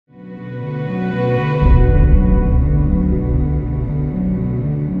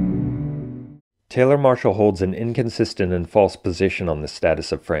Taylor Marshall holds an inconsistent and false position on the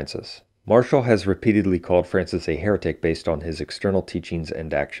status of Francis. Marshall has repeatedly called Francis a heretic based on his external teachings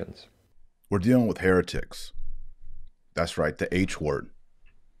and actions. We're dealing with heretics. That's right, the H word.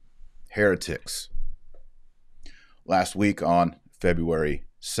 Heretics. Last week on February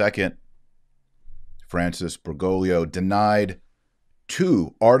 2nd, Francis Bergoglio denied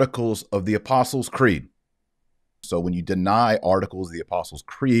 2 articles of the Apostles' Creed. So when you deny articles of the Apostles'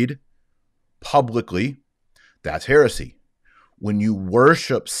 Creed publicly, that's heresy. When you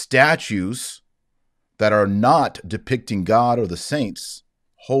worship statues that are not depicting God or the saints,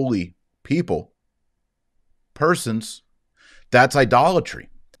 holy people, persons, that's idolatry.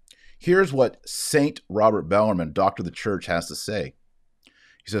 Here's what Saint Robert Bellarmine, Doctor of the Church, has to say.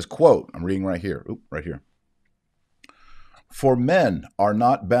 He says, quote, I'm reading right here. Right here. For men are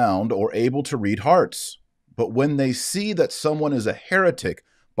not bound or able to read hearts, but when they see that someone is a heretic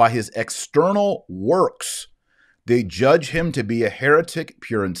by his external works, they judge him to be a heretic,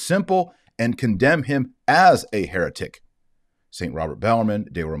 pure and simple, and condemn him as a heretic. St. Robert Bellarmine,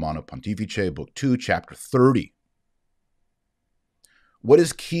 De Romano Pontifice, Book 2, Chapter 30. What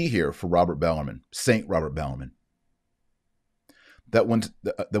is key here for Robert Bellarmine, St. Robert Bellarmine? That when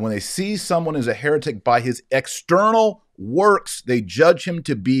they see someone as a heretic by his external works, they judge him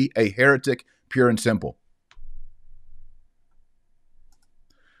to be a heretic, pure and simple.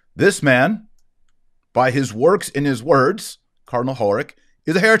 This man, by his works in his words, Cardinal Horek,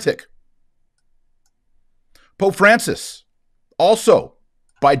 is a heretic. Pope Francis, also,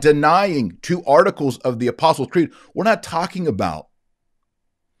 by denying 2 articles of the Apostles' Creed, we're not talking about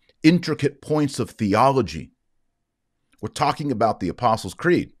intricate points of theology. We're talking about the Apostles'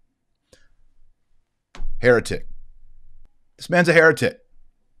 Creed. Heretic. This man's a heretic.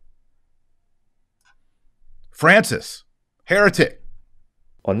 Francis, heretic.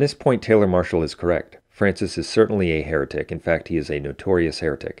 On this point, Taylor Marshall is correct. Francis is certainly a heretic. In fact, he is a notorious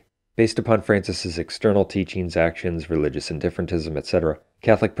heretic. Based upon Francis's external teachings, actions, religious indifferentism, etc.,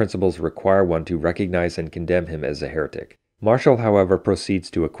 Catholic principles require one to recognize and condemn him as a heretic. Marshall, however, proceeds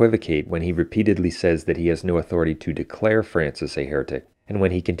to equivocate when he repeatedly says that he has no authority to declare Francis a heretic, and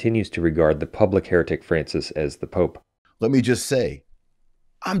when he continues to regard the public heretic Francis as the Pope. Let me just say,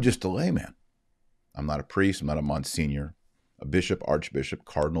 I'm just a layman. I'm not a priest, I'm not a Monsignor, a bishop, archbishop,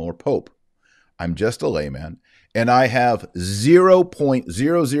 cardinal, or pope. I'm just a layman, and I have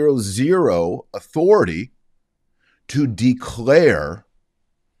 0.000 authority to declare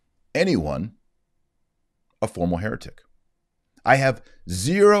anyone a formal heretic. I have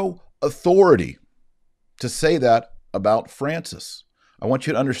 0 authority to say that about Francis. I want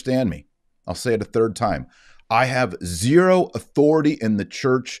you to understand me. I'll say it a 3rd time. I have 0 authority in the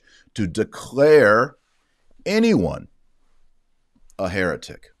church to declare anyone a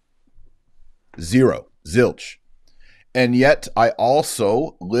heretic. 0. Zilch. And yet I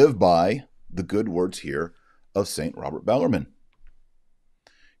also live by the good words here of St. Robert Bellarmine.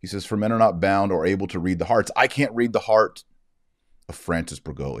 He says, for men are not bound or able to read the hearts. I can't read the heart of Francis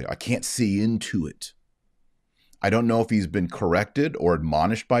Bergoglio. I can't see into it. I don't know if he's been corrected or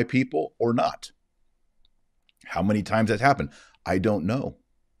admonished by people or not. How many times that's happened, I don't know.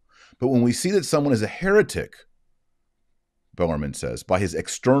 But when we see that someone is a heretic, Bellarmine says, by his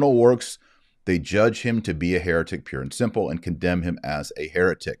external works, they judge him to be a heretic, pure and simple, and condemn him as a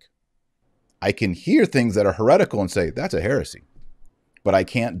heretic. I can hear things that are heretical and say, that's a heresy. But I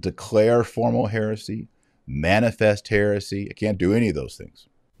can't declare formal heresy, manifest heresy. I can't do any of those things.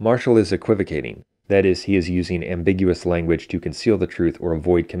 Marshall is equivocating. That is, he is using ambiguous language to conceal the truth or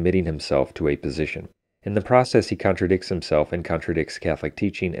avoid committing himself to a position. In the process, he contradicts himself and contradicts Catholic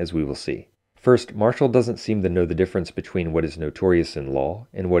teaching, as we will see. First, Marshall doesn't seem to know the difference between what is notorious in law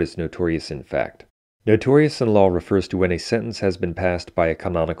and what is notorious in fact. Notorious in law refers to when a sentence has been passed by a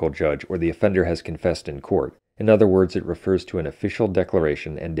canonical judge or the offender has confessed in court. In other words, it refers to an official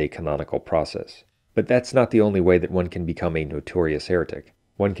declaration and a canonical process. But that's not the only way that one can become a notorious heretic.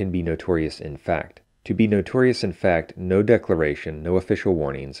 One can be notorious in fact. To be notorious in fact, no declaration, no official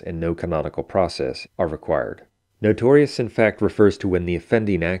warnings, and no canonical process are required. Notorious in fact refers to when the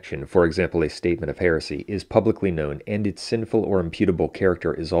offending action, for example a statement of heresy, is publicly known and its sinful or imputable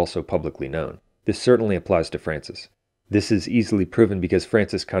character is also publicly known. This certainly applies to Francis. This is easily proven because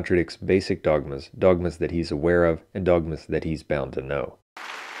Francis contradicts basic dogmas, dogmas that he's aware of, and dogmas that he's bound to know.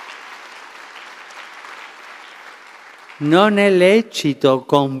 Non è lecito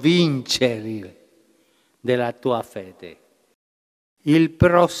convincere della tua fede. Il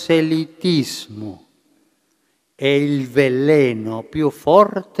proselitismo è il veleno più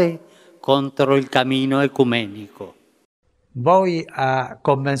forte contro il cammino ecumenico. voy a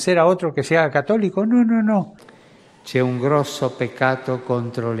convencer a otro que se haga católico. No, no, no. C'è un grosso peccato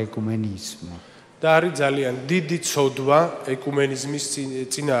contro l'ecumenismo. და არის ძალიან დიდი ცოდვა ეკუმენიზმის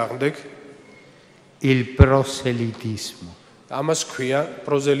წინააღმდეგ. Il proselitismo. ამას ქვია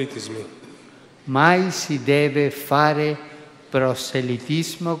პროზელიტიზმი. Mai si deve fare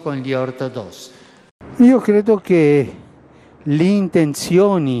proselitismo con gli ortodossi. Io credo che le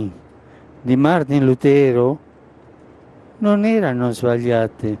intenzioni di Martin Lutero non erano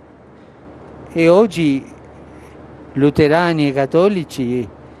sbagliate e oggi luterani e cattolici,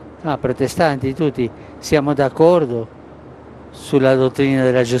 protestanti tutti, siamo d'accordo sulla dottrina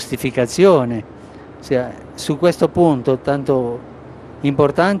della giustificazione. Su questo punto tanto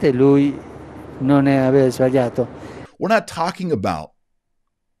importante lui non aveva sbagliato. We're not talking about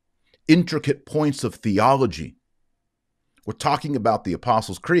intricate points of theology. We're talking about the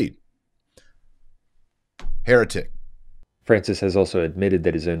Apostles' Creed. Heretic. Francis has also admitted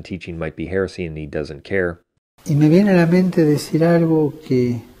that his own teaching might be heresy and he doesn't care. Y me viene a la mente decir algo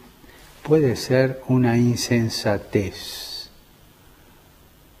que puede ser una insensatez.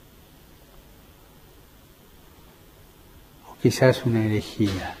 O quizás una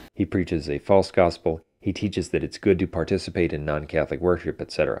herejía. He preaches a false gospel. He teaches that it's good to participate in non-Catholic worship,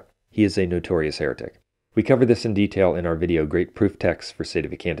 etc. He is a notorious heretic. We cover this in detail in our video, Great Proof Texts for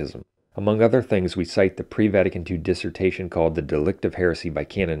Sedevacantism. Among other things, we cite the pre-Vatican II dissertation called The Delict of Heresy by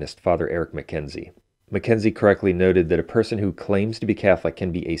canonist Father Eric Mackenzie. Mackenzie correctly noted that a person who claims to be Catholic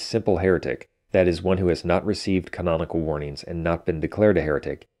can be a simple heretic, that is, one who has not received canonical warnings and not been declared a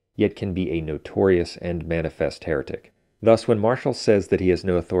heretic, yet can be a notorious and manifest heretic. Thus, when Marshall says that he has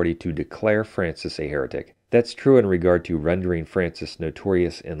no authority to declare Francis a heretic, that's true in regard to rendering Francis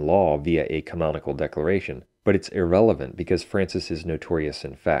notorious in law via a canonical declaration, but it's irrelevant because Francis is notorious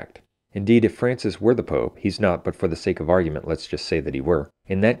in fact. Indeed, if Francis were the Pope, he's not, but for the sake of argument, let's just say that he were.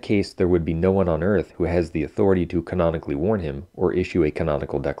 In that case, there would be no one on earth who has the authority to canonically warn him or issue a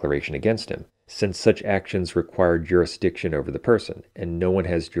canonical declaration against him, since such actions require jurisdiction over the person, and no one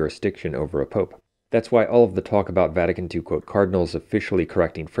has jurisdiction over a Pope. That's why all of the talk about Vatican II, quote, cardinals officially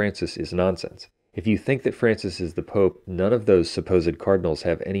correcting Francis is nonsense. If you think that Francis is the Pope, none of those supposed cardinals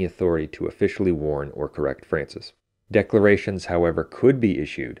have any authority to officially warn or correct Francis. Declarations, however, could be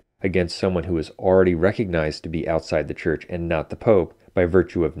issued against someone who is already recognized to be outside the Church and not the Pope by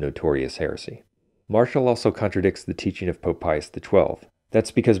virtue of notorious heresy. Marshall also contradicts the teaching of Pope Pius XII.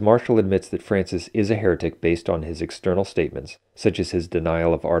 That's because Marshall admits that Francis is a heretic based on his external statements, such as his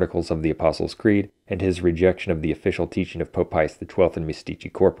denial of articles of the Apostles' Creed and his rejection of the official teaching of Pope Pius XII in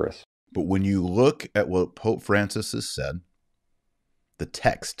Mystici Corporis. But when you look at what Pope Francis has said, the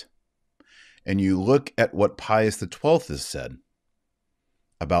text, and you look at what Pius XII has said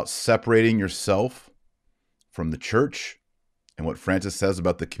about separating yourself from the Church and what Francis says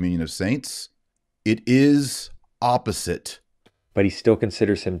about the communion of saints, it is opposite. But he still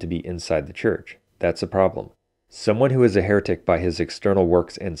considers him to be inside the Church. That's a problem. Someone who is a heretic by his external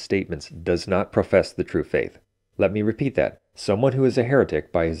works and statements does not profess the true faith. Let me repeat that. Someone who is a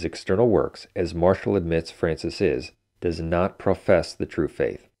heretic by his external works, as Marshall admits Francis is, does not profess the true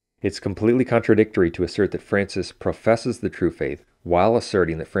faith. It's completely contradictory to assert that Francis professes the true faith while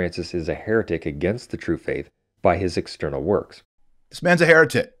asserting that Francis is a heretic against the true faith by his external works. This man's a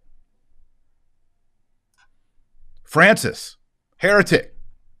heretic. Francis, heretic.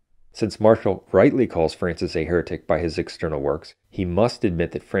 Since Marshall rightly calls Francis a heretic by his external works, he must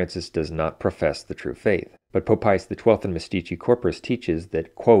admit that Francis does not profess the true faith. But Pope Pius XII in Mystici Corporis teaches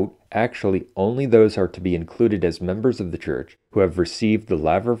that, quote, actually only those are to be included as members of the Church who have received the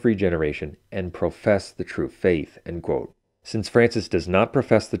laver of regeneration and profess the true faith, end quote. Since Francis does not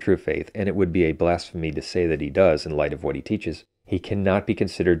profess the true faith, and it would be a blasphemy to say that he does in light of what he teaches, he cannot be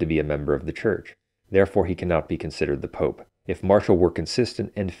considered to be a member of the Church. Therefore, he cannot be considered the Pope. If Marshall were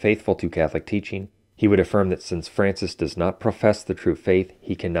consistent and faithful to Catholic teaching, he would affirm that since Francis does not profess the true faith,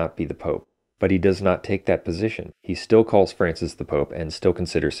 he cannot be the Pope. But he does not take that position. He still calls Francis the Pope and still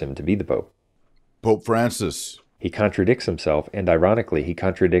considers him to be the Pope. Pope Francis. He contradicts himself, and ironically, he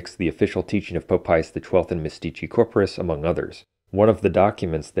contradicts the official teaching of Pope Pius XII in Mystici Corporis, among others, one of the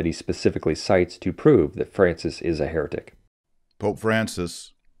documents that he specifically cites to prove that Francis is a heretic. Pope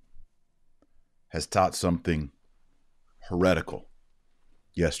Francis has taught something heretical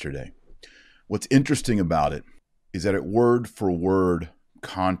yesterday. What's interesting about it is that it word for word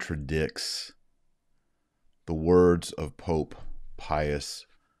contradicts the words of Pope Pius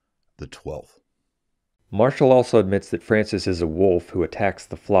XII. Marshall also admits that Francis is a wolf who attacks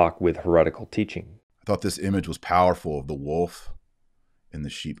the flock with heretical teaching. I thought this image was powerful of the wolf in the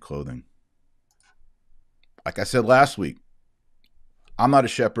sheep clothing. Like I said last week, I'm not a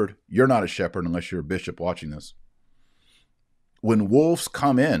shepherd. You're not a shepherd unless you're a bishop watching this. When wolves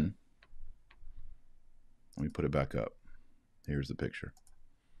come in, let me put it back up. Here's the picture.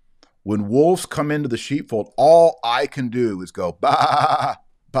 When wolves come into the sheepfold, all I can do is go, bah,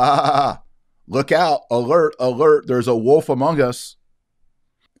 bah, look out, alert, alert, there's a wolf among us.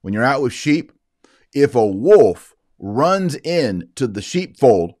 When you're out with sheep, if a wolf runs into the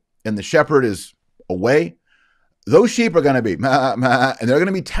sheepfold and the shepherd is away, those sheep are going to be, mah, mah, and they're going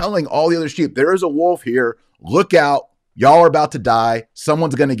to be telling all the other sheep, there is a wolf here, look out, y'all are about to die,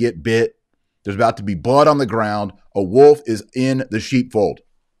 someone's going to get bit, there's about to be blood on the ground, a wolf is in the sheepfold.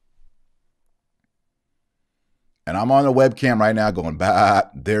 And I'm on the webcam right now going, bah,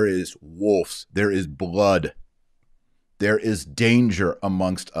 there is wolves, there is blood, there is danger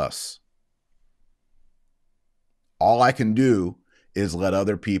amongst us. All I can do is let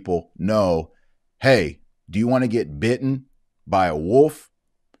other people know, hey, do you want to get bitten by a wolf?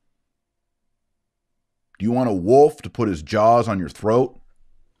 Do you want a wolf to put his jaws on your throat?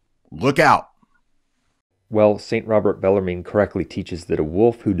 Look out. Well, St. Robert Bellarmine correctly teaches that a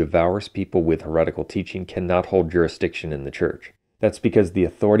wolf who devours people with heretical teaching cannot hold jurisdiction in the Church. That's because the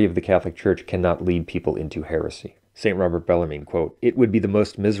authority of the Catholic Church cannot lead people into heresy. St. Robert Bellarmine, quote, "It would be the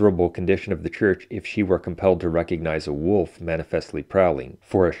most miserable condition of the Church if she were compelled to recognize a wolf manifestly prowling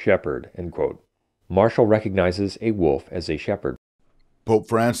for a shepherd," end quote. Marshall recognizes a wolf as a shepherd. Pope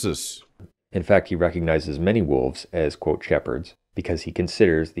Francis. In fact, he recognizes many wolves as, quote, shepherds, because he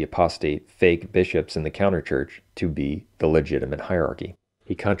considers the apostate, fake bishops in the counterchurch to be the legitimate hierarchy.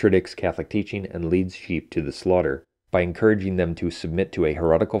 He contradicts Catholic teaching and leads sheep to the slaughter by encouraging them to submit to a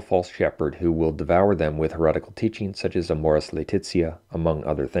heretical false shepherd who will devour them with heretical teaching such as Amoris Laetitia, among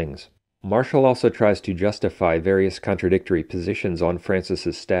other things. Marshall also tries to justify various contradictory positions on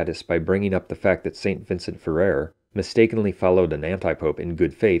Francis's status by bringing up the fact that St. Vincent Ferrer mistakenly followed an antipope in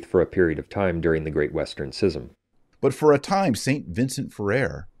good faith for a period of time during the Great Western Schism. But for a time, St. Vincent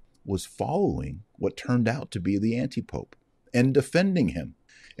Ferrer was following what turned out to be the antipope and defending him.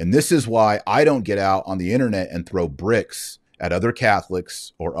 And this is why I don't get out on the internet and throw bricks at other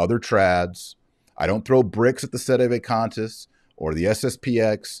Catholics or other trads. I don't throw bricks at the Sede Vacantis or the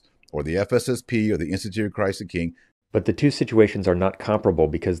SSPX or the FSSP or the Institute of Christ the King. But the two situations are not comparable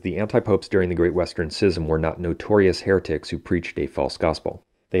because the antipopes during the Great Western Schism were not notorious heretics who preached a false gospel.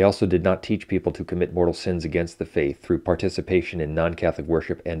 They also did not teach people to commit mortal sins against the faith through participation in non-Catholic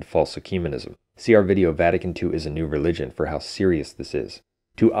worship and false ecumenism. See our video, Vatican II is a New Religion, for how serious this is.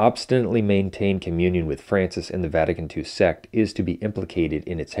 To obstinately maintain communion with Francis and the Vatican II sect is to be implicated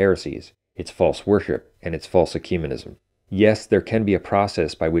in its heresies, its false worship, and its false ecumenism. Yes, there can be a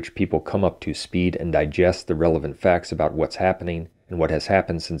process by which people come up to speed and digest the relevant facts about what's happening and what has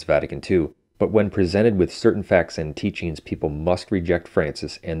happened since Vatican II, but when presented with certain facts and teachings, people must reject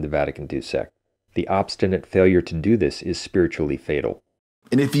Francis and the Vatican II sect. The obstinate failure to do this is spiritually fatal.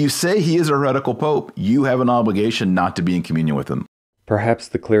 And if you say he is a heretical pope, you have an obligation not to be in communion with him. Perhaps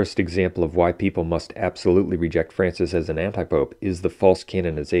the clearest example of why people must absolutely reject Francis as an antipope is the false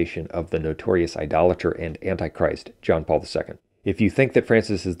canonization of the notorious idolater and antichrist, John Paul II. If you think that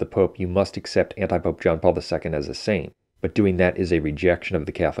Francis is the pope, you must accept antipope John Paul II as a saint, but doing that is a rejection of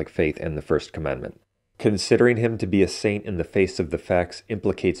the Catholic faith and the First Commandment. Considering him to be a saint in the face of the facts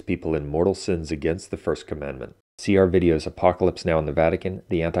implicates people in mortal sins against the First Commandment. See our videos Apocalypse Now in the Vatican,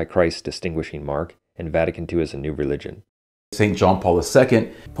 the Antichrist Distinguishing Mark, and Vatican II is a New Religion. St. John Paul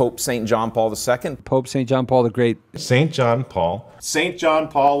II. Pope St. John Paul II. Pope St. John Paul the Great. St. John Paul. St. John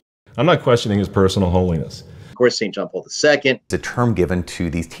Paul. I'm not questioning his personal holiness. Of course, St. John Paul II. It's a term given to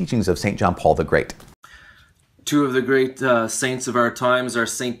these teachings of St. John Paul the Great. Two of the great saints of our times are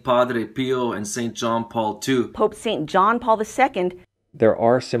St. Padre Pio and St. John Paul II. Pope St. John Paul II. There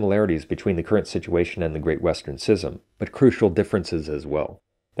are similarities between the current situation and the Great Western Schism, but crucial differences as well.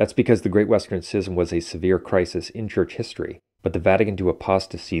 That's because the Great Western Schism was a severe crisis in church history, but the Vatican II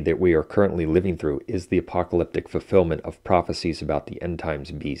apostasy that we are currently living through is the apocalyptic fulfillment of prophecies about the end times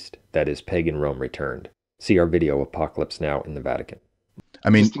beast, that is, pagan Rome returned. See our video, Apocalypse Now in the Vatican. I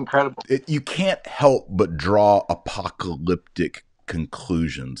mean, It's incredible. you can't help but draw apocalyptic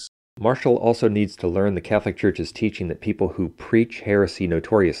conclusions. Marshall also needs to learn the Catholic Church's teaching that people who preach heresy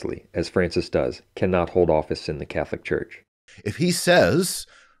notoriously, as Francis does, cannot hold office in the Catholic Church. If he says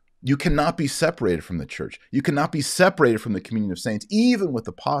you cannot be separated from the church, you cannot be separated from the communion of saints, even with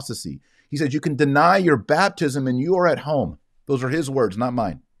apostasy, he says you can deny your baptism and you are at home. Those are his words, not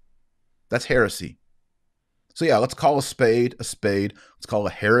mine. That's heresy. So yeah, let's call a spade a spade. Let's call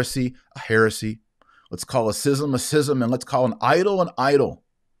a heresy a heresy. Let's call a schism, and let's call an idol an idol.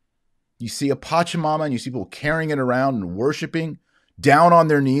 You see a Pachamama and you see people carrying it around and worshiping. down on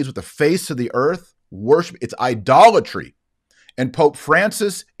their knees with the face to the earth, worship. It's idolatry. And Pope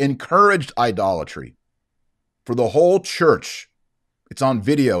Francis encouraged idolatry for the whole church. It's on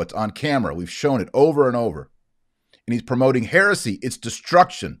video, it's on camera. We've shown it over and over. And he's promoting heresy, its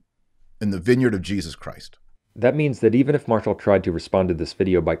destruction in the vineyard of Jesus Christ. That means that even if Marshall tried to respond to this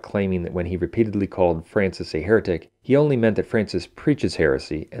video by claiming that when he repeatedly called Francis a heretic, he only meant that Francis preaches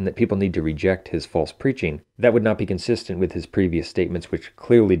heresy and that people need to reject his false preaching, that would not be consistent with his previous statements which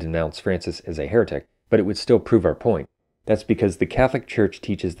clearly denounce Francis as a heretic, but it would still prove our point. That's because the Catholic Church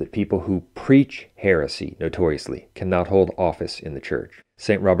teaches that people who preach heresy notoriously cannot hold office in the Church.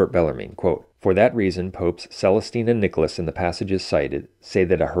 St. Robert Bellarmine, quote, "For that reason, Popes Celestine and Nicholas in the passages cited say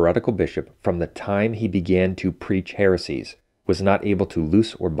that a heretical bishop, from the time he began to preach heresies, was not able to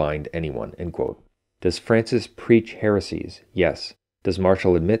loose or bind anyone," end quote. Does Francis preach heresies? Yes. Does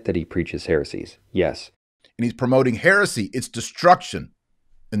Marshall admit that he preaches heresies? Yes. And he's promoting heresy, its destruction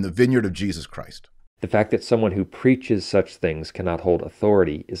in the vineyard of Jesus Christ. The fact that someone who preaches such things cannot hold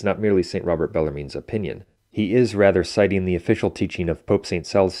authority is not merely St. Robert Bellarmine's opinion. He is rather citing the official teaching of Pope St.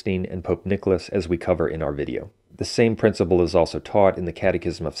 Celestine and Pope Nicholas, as we cover in our video. The same principle is also taught in the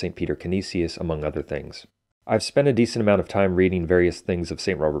Catechism of St. Peter Canisius, among other things. I've spent a decent amount of time reading various things of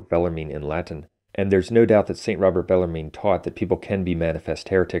St. Robert Bellarmine in Latin, and there's no doubt that St. Robert Bellarmine taught that people can be manifest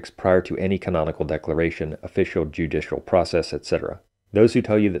heretics prior to any canonical declaration, official judicial process, etc. Those who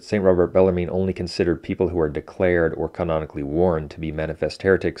tell you that St. Robert Bellarmine only considered people who are declared or canonically warned to be manifest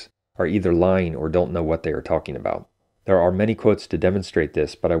heretics are either lying or don't know what they are talking about. There are many quotes to demonstrate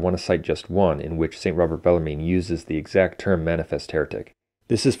this, but I want to cite just one in which St. Robert Bellarmine uses the exact term manifest heretic.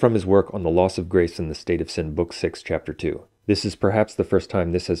 This is from his work on the Loss of Grace in the State of Sin, Book 6, Chapter 2. This is perhaps the first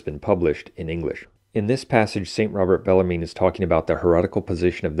time this has been published in English. In this passage, St. Robert Bellarmine is talking about the heretical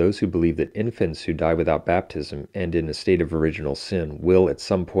position of those who believe that infants who die without baptism and in a state of original sin will at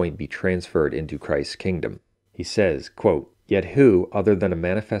some point be transferred into Christ's kingdom. He says, quote, "Yet who, other than a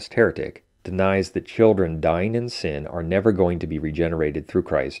manifest heretic, denies that children dying in sin are never going to be regenerated through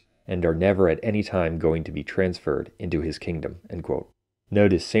Christ and are never at any time going to be transferred into his kingdom," end quote.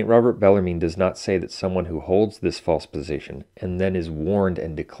 Notice, St. Robert Bellarmine does not say that someone who holds this false position and then is warned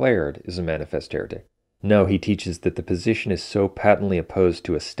and declared is a manifest heretic. No, he teaches that the position is so patently opposed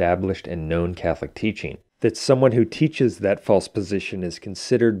to established and known Catholic teaching that someone who teaches that false position is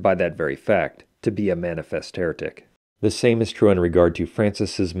considered by that very fact to be a manifest heretic. The same is true in regard to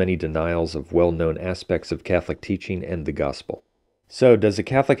Francis's many denials of well-known aspects of Catholic teaching and the gospel. So, does a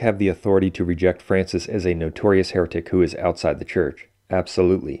Catholic have the authority to reject Francis as a notorious heretic who is outside the Church?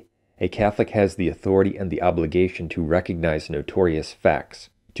 Absolutely. A Catholic has the authority and the obligation to recognize notorious facts,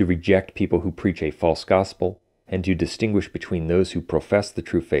 to reject people who preach a false gospel, and to distinguish between those who profess the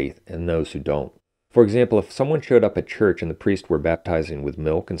true faith and those who don't. For example, if someone showed up at church and the priest were baptizing with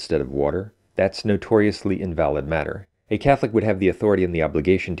milk instead of water, that's notoriously invalid matter. A Catholic would have the authority and the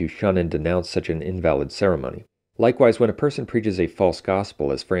obligation to shun and denounce such an invalid ceremony. Likewise, when a person preaches a false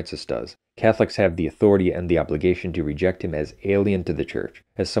gospel, as Francis does, Catholics have the authority and the obligation to reject him as alien to the Church,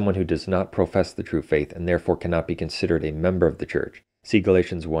 as someone who does not profess the true faith and therefore cannot be considered a member of the Church. See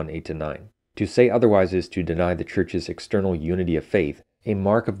Galatians 1, 8-9. To say otherwise is to deny the Church's external unity of faith, a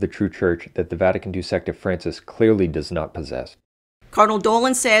mark of the true Church that the Vatican II sect of Francis clearly does not possess. Cardinal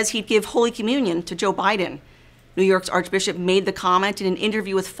Dolan says he'd give Holy Communion to Joe Biden. New York's Archbishop made the comment in an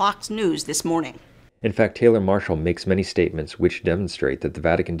interview with Fox News this morning. In fact, Taylor Marshall makes many statements which demonstrate that the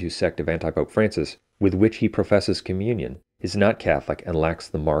Vatican II sect of Anti-Pope Francis, with which he professes communion, is not Catholic and lacks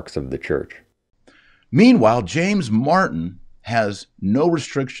the marks of the Church. Meanwhile, James Martin has no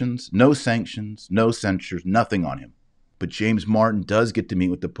restrictions, no sanctions, no censures, nothing on him. But James Martin does get to meet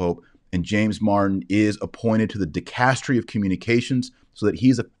with the Pope, and James Martin is appointed to the Dicastery of Communications so that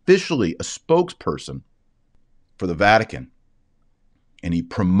he's officially a spokesperson for the Vatican. And he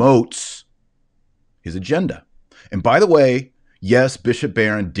promotes his agenda. And by the way, yes, Bishop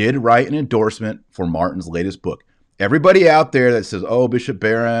Barron did write an endorsement for Martin's latest book. Everybody out there that says, oh, Bishop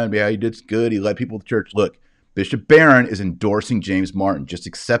Barron, yeah, he did good, he led people to church. Look, Bishop Barron is endorsing James Martin. Just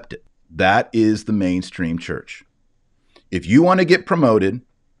accept it. That is the mainstream church. If you want to get promoted,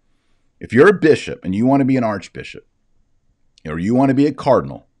 if you're a bishop and you want to be an archbishop, or you want to be a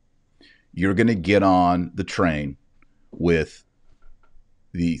cardinal, you're going to get on the train with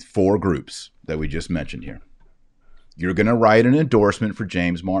the four groups that we just mentioned here. You're going to write an endorsement for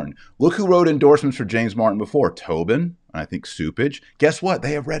James Martin. Look who wrote endorsements for James Martin before. Tobin, and I think Supage. Guess what?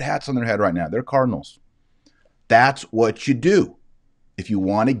 They have red hats on their head right now. They're cardinals. That's what you do if you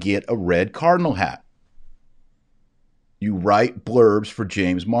want to get a red cardinal hat. You write blurbs for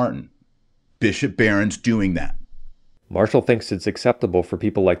James Martin. Bishop Barron's doing that. Marshall thinks it's acceptable for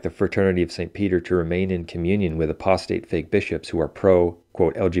people like the Fraternity of St. Peter to remain in communion with apostate fake bishops who are pro,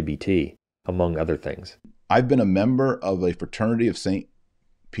 quote, LGBT, among other things. I've been a member of a Fraternity of St.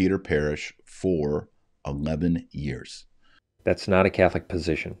 Peter Parish for 11 years. That's not a Catholic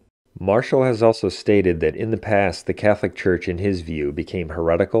position. Marshall has also stated that in the past, the Catholic Church, in his view, became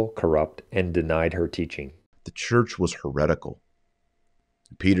heretical, corrupt, and denied her teaching. The church was heretical.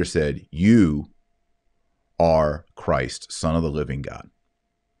 Peter said, "You are Christ, Son of the living God."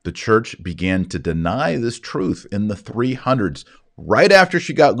 The church began to deny this truth in the 300s, right after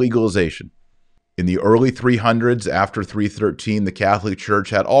she got legalization. In the early 300s, after 313, the Catholic Church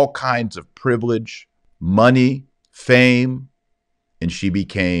had all kinds of privilege, money, fame, and she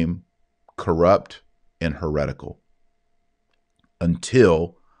became corrupt and heretical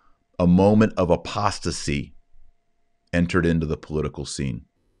until a moment of apostasy entered into the political scene.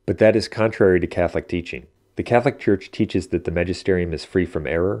 But that is contrary to Catholic teaching. The Catholic Church teaches that the magisterium is free from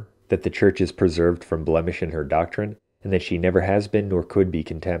error, that the Church is preserved from blemish in her doctrine, and that she never has been nor could be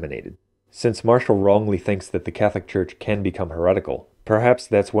contaminated. Since Marshall wrongly thinks that the Catholic Church can become heretical, perhaps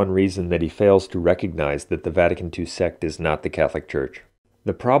that's one reason that he fails to recognize that the Vatican II sect is not the Catholic Church.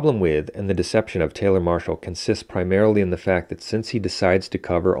 The problem with and the deception of Taylor Marshall consists primarily in the fact that since he decides to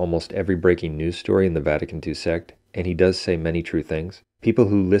cover almost every breaking news story in the Vatican II sect, and he does say many true things, people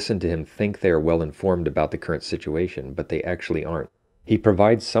who listen to him think they are well informed about the current situation, but they actually aren't. He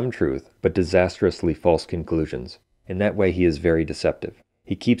provides some truth, but disastrously false conclusions. In that way, he is very deceptive.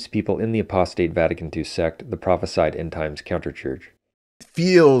 He keeps people in the apostate Vatican II sect, the prophesied end times counterchurch.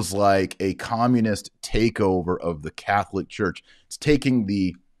 Feels like a communist takeover of the Catholic Church. It's taking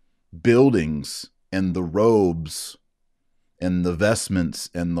the buildings and the robes and the vestments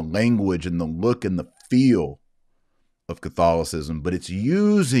and the language and the look and the feel of Catholicism, but it's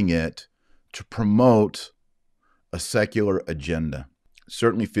using it to promote a secular agenda. It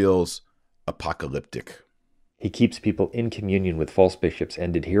certainly feels apocalyptic. He keeps people in communion with false bishops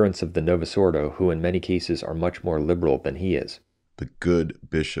and adherents of the Novus Ordo, who in many cases are much more liberal than he is. The good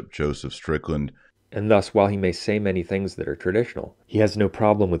Bishop Joseph Strickland. And thus, while he may say many things that are traditional, he has no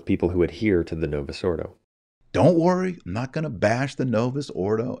problem with people who adhere to the Novus Ordo. Don't worry, I'm not going to bash the Novus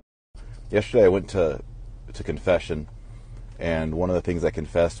Ordo. Yesterday I went to confession, and one of the things I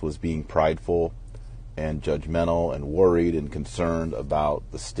confessed was being prideful and judgmental and worried and concerned about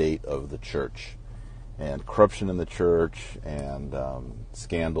the state of the church and corruption in the church and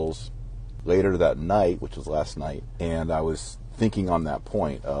scandals. Later that night, which was last night, and I was thinking on that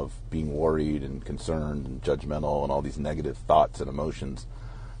point of being worried and concerned and judgmental and all these negative thoughts and emotions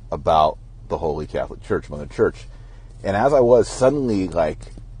about the Holy Catholic Church, Mother Church. And as I was, suddenly,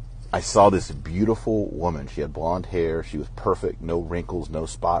 I saw this beautiful woman. She had blonde hair. She was perfect, no wrinkles, no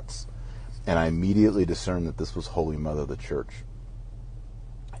spots. And I immediately discerned that this was Holy Mother of the Church.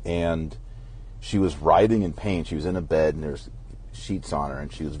 And she was writhing in pain. She was in a bed, and there's sheets on her,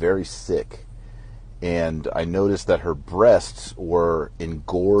 and she was very sick. And I noticed that her breasts were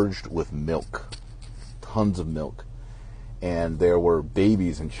engorged with milk, tons of milk. And there were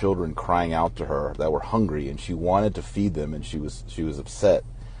babies and children crying out to her that were hungry, and she wanted to feed them, and she was upset.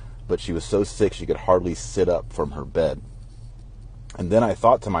 But she was so sick she could hardly sit up from her bed. And then I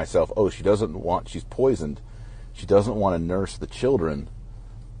thought to myself, she's poisoned. She doesn't want to nurse the children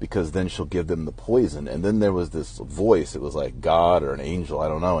because then she'll give them the poison. And then there was this voice, it was like God or an angel, I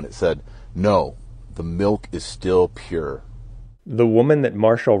don't know, and it said, no, the milk is still pure. The woman that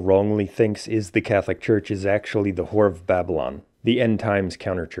Marshall wrongly thinks is the Catholic Church is actually the Whore of Babylon, the end times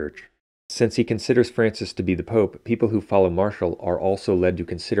counterchurch. Since he considers Francis to be the Pope, people who follow Marshall are also led to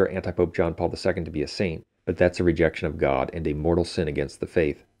consider Antipope John Paul II to be a saint, but that's a rejection of God and a mortal sin against the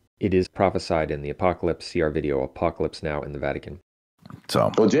faith. It is prophesied in the Apocalypse. See our video, Apocalypse Now in the Vatican.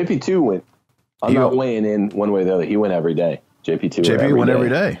 Well, JP2 went. I'm not weighing in one way or the other. He went every day. JP2 went every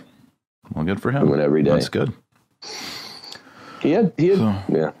day. Well, good for him. He went every day. That's good. He had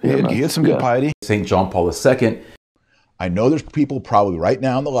some good piety. St. John Paul II. I know there's people probably right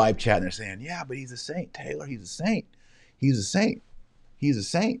now in the live chat and they're saying, yeah, but he's a saint, Taylor. He's a saint. He's a saint. He's a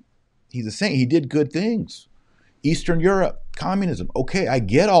saint. He's a saint. He did good things. Eastern Europe, communism. Okay, I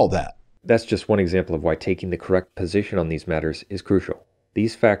get all that. That's just one example of why taking the correct position on these matters is crucial.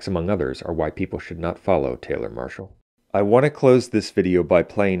 These facts, among others, are why people should not follow Taylor Marshall. I want to close this video by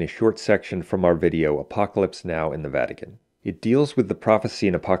playing a short section from our video, Apocalypse Now in the Vatican. It deals with the prophecy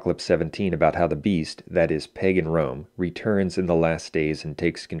in Apocalypse 17 about how the beast, that is, pagan Rome, returns in the last days and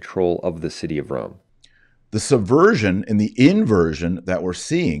takes control of the city of Rome. The subversion and the inversion that we're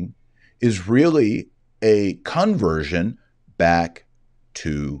seeing is really a conversion back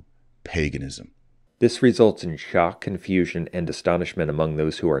to paganism. This results in shock, confusion, and astonishment among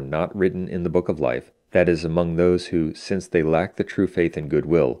those who are not written in the Book of Life, that is, among those who, since they lack the true faith and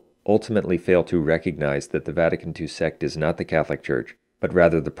goodwill, ultimately fail to recognize that the Vatican II sect is not the Catholic Church, but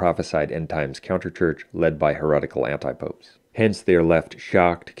rather the prophesied end-times counterchurch led by heretical antipopes. Hence they are left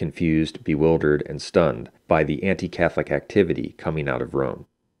shocked, confused, bewildered, and stunned by the anti-Catholic activity coming out of Rome.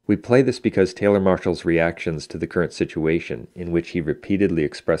 We play this because Taylor Marshall's reactions to the current situation, in which he repeatedly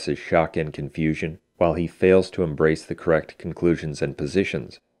expresses shock and confusion, while he fails to embrace the correct conclusions and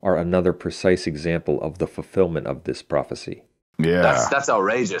positions, are another precise example of the fulfillment of this prophecy. Yeah, that's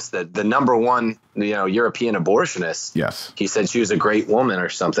outrageous. That the number one, European abortionist. Yes, he said she was a great woman or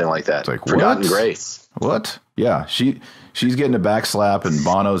something like that. It's like, Forgotten what? Grace. What? Yeah, she's getting a backslap, and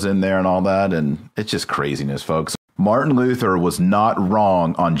Bono's in there and all that, and it's just craziness, folks. Martin Luther was not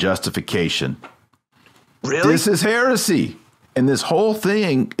wrong on justification. Really? This is heresy. And this whole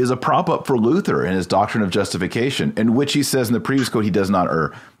thing is a prop up for Luther and his doctrine of justification, in which he says in the previous quote, he does not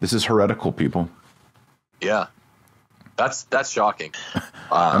err. This is heretical, people. Yeah. That's shocking.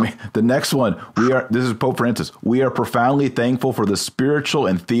 I mean, the next one, this is Pope Francis. We are profoundly thankful for the spiritual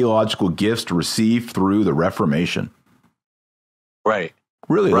and theological gifts received through the Reformation. Right.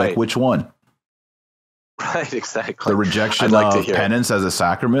 Really? Right. Like which one? Right, exactly. The rejection of penance as a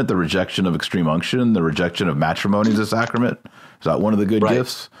sacrament, the rejection of extreme unction, the rejection of matrimony as a sacrament. Is that one of the good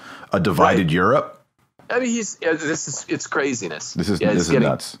gifts? A divided Europe. I mean, it's craziness. This is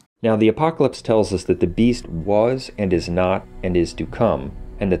nuts. Now the Apocalypse tells us that the beast was and is not and is to come,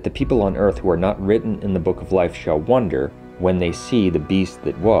 and that the people on earth who are not written in the book of life shall wonder when they see the beast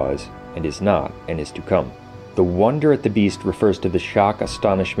that was and is not and is to come. The wonder at the beast refers to the shock,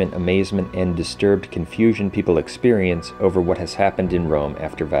 astonishment, amazement, and disturbed confusion people experience over what has happened in Rome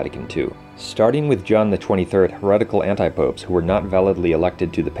after Vatican II. Starting with John the 23rd, heretical antipopes who were not validly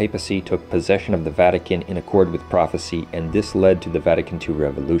elected to the papacy took possession of the Vatican in accord with prophecy, and this led to the Vatican II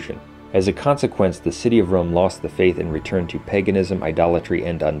revolution. As a consequence, the city of Rome lost the faith and returned to paganism, idolatry,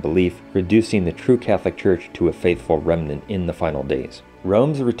 and unbelief, reducing the true Catholic Church to a faithful remnant in the final days.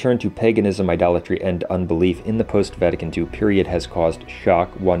 Rome's return to paganism, idolatry, and unbelief in the post-Vatican II period has caused shock,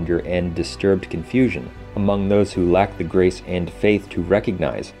 wonder, and disturbed confusion among those who lack the grace and faith to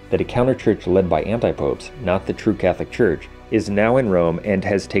recognize that a counterchurch led by antipopes, not the true Catholic Church, is now in Rome and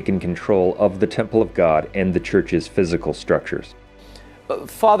has taken control of the temple of God and the Church's physical structures.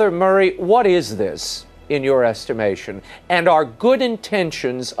 Father Murray, what is this, in your estimation? And are good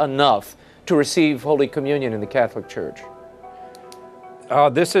intentions enough to receive Holy Communion in the Catholic Church?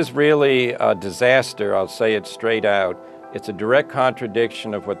 This is really a disaster, I'll say it straight out. It's a direct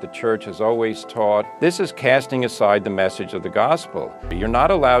contradiction of what the Church has always taught. This is casting aside the message of the gospel. You're not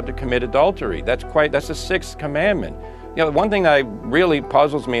allowed to commit adultery. That's the sixth commandment. You know, one thing that really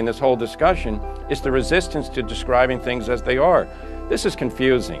puzzles me in this whole discussion is the resistance to describing things as they are. This is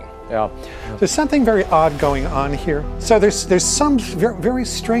confusing. Yeah. There's something very odd going on here. So there's some very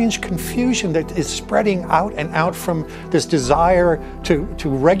strange confusion that is spreading out and out from this desire to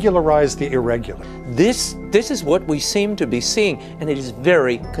regularize the irregular. This is what we seem to be seeing, and it is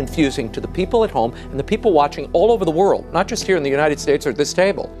very confusing to the people at home and the people watching all over the world, not just here in the United States or at this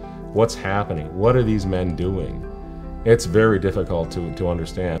table. What's happening? What are these men doing? It's very difficult to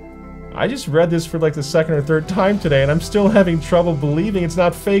understand. I just read this for like the second or third time today, and I'm still having trouble believing it's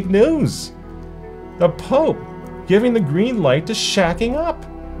not fake news. The Pope giving the green light to shacking up.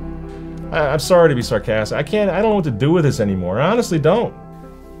 I'm sorry to be sarcastic. I don't know what to do with this anymore. I honestly don't.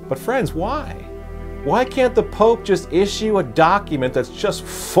 But friends, why? Why can't the Pope just issue a document that's just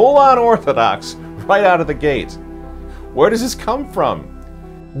full-on orthodox right out of the gate? Where does this come from?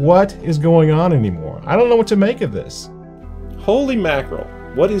 What is going on anymore? I don't know what to make of this. Holy mackerel.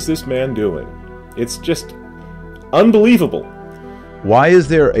 What is this man doing? It's just unbelievable. Why is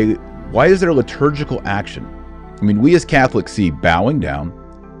there a liturgical action? I mean, we as Catholics see bowing down,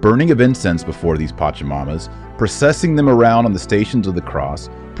 burning of incense before these Pachamamas, processing them around on the Stations of the Cross,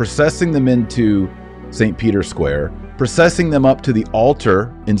 processing them into St. Peter's Square, processing them up to the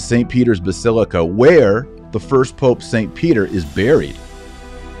altar in St. Peter's Basilica, where the first Pope, St. Peter, is buried.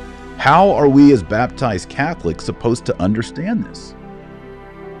 How are we as baptized Catholics supposed to understand this?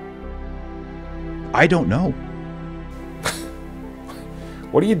 I don't know.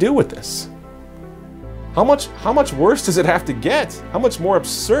 What do you do with this? How much worse does it have to get? How much more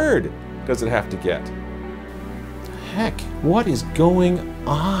absurd does it have to get? Heck, what is going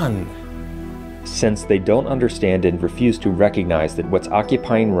on? Since they don't understand and refuse to recognize that what's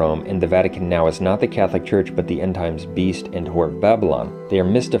occupying Rome and the Vatican now is not the Catholic Church but the end times beast and whore of Babylon, they are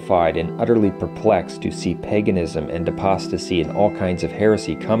mystified and utterly perplexed to see paganism and apostasy and all kinds of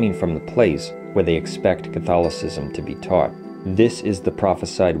heresy coming from the place where they expect Catholicism to be taught. This is the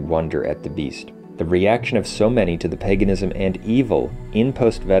prophesied wonder at the beast. The reaction of so many to the paganism and evil in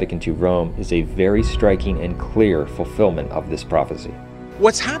post-Vatican II Rome is a very striking and clear fulfillment of this prophecy.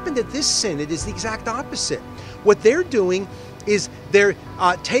 What's happened at this synod is the exact opposite. What they're doing is they're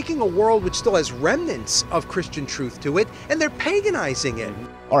taking a world which still has remnants of Christian truth to it, and they're paganizing it.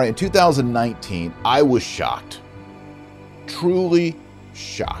 All right, in 2019, I was shocked, truly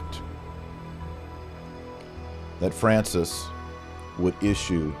shocked, that Francis would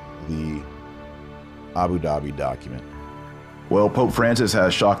issue the Abu Dhabi document. Well, Pope Francis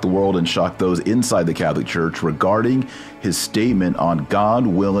has shocked the world and shocked those inside the Catholic Church regarding his statement on God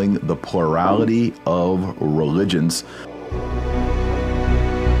willing the plurality of religions.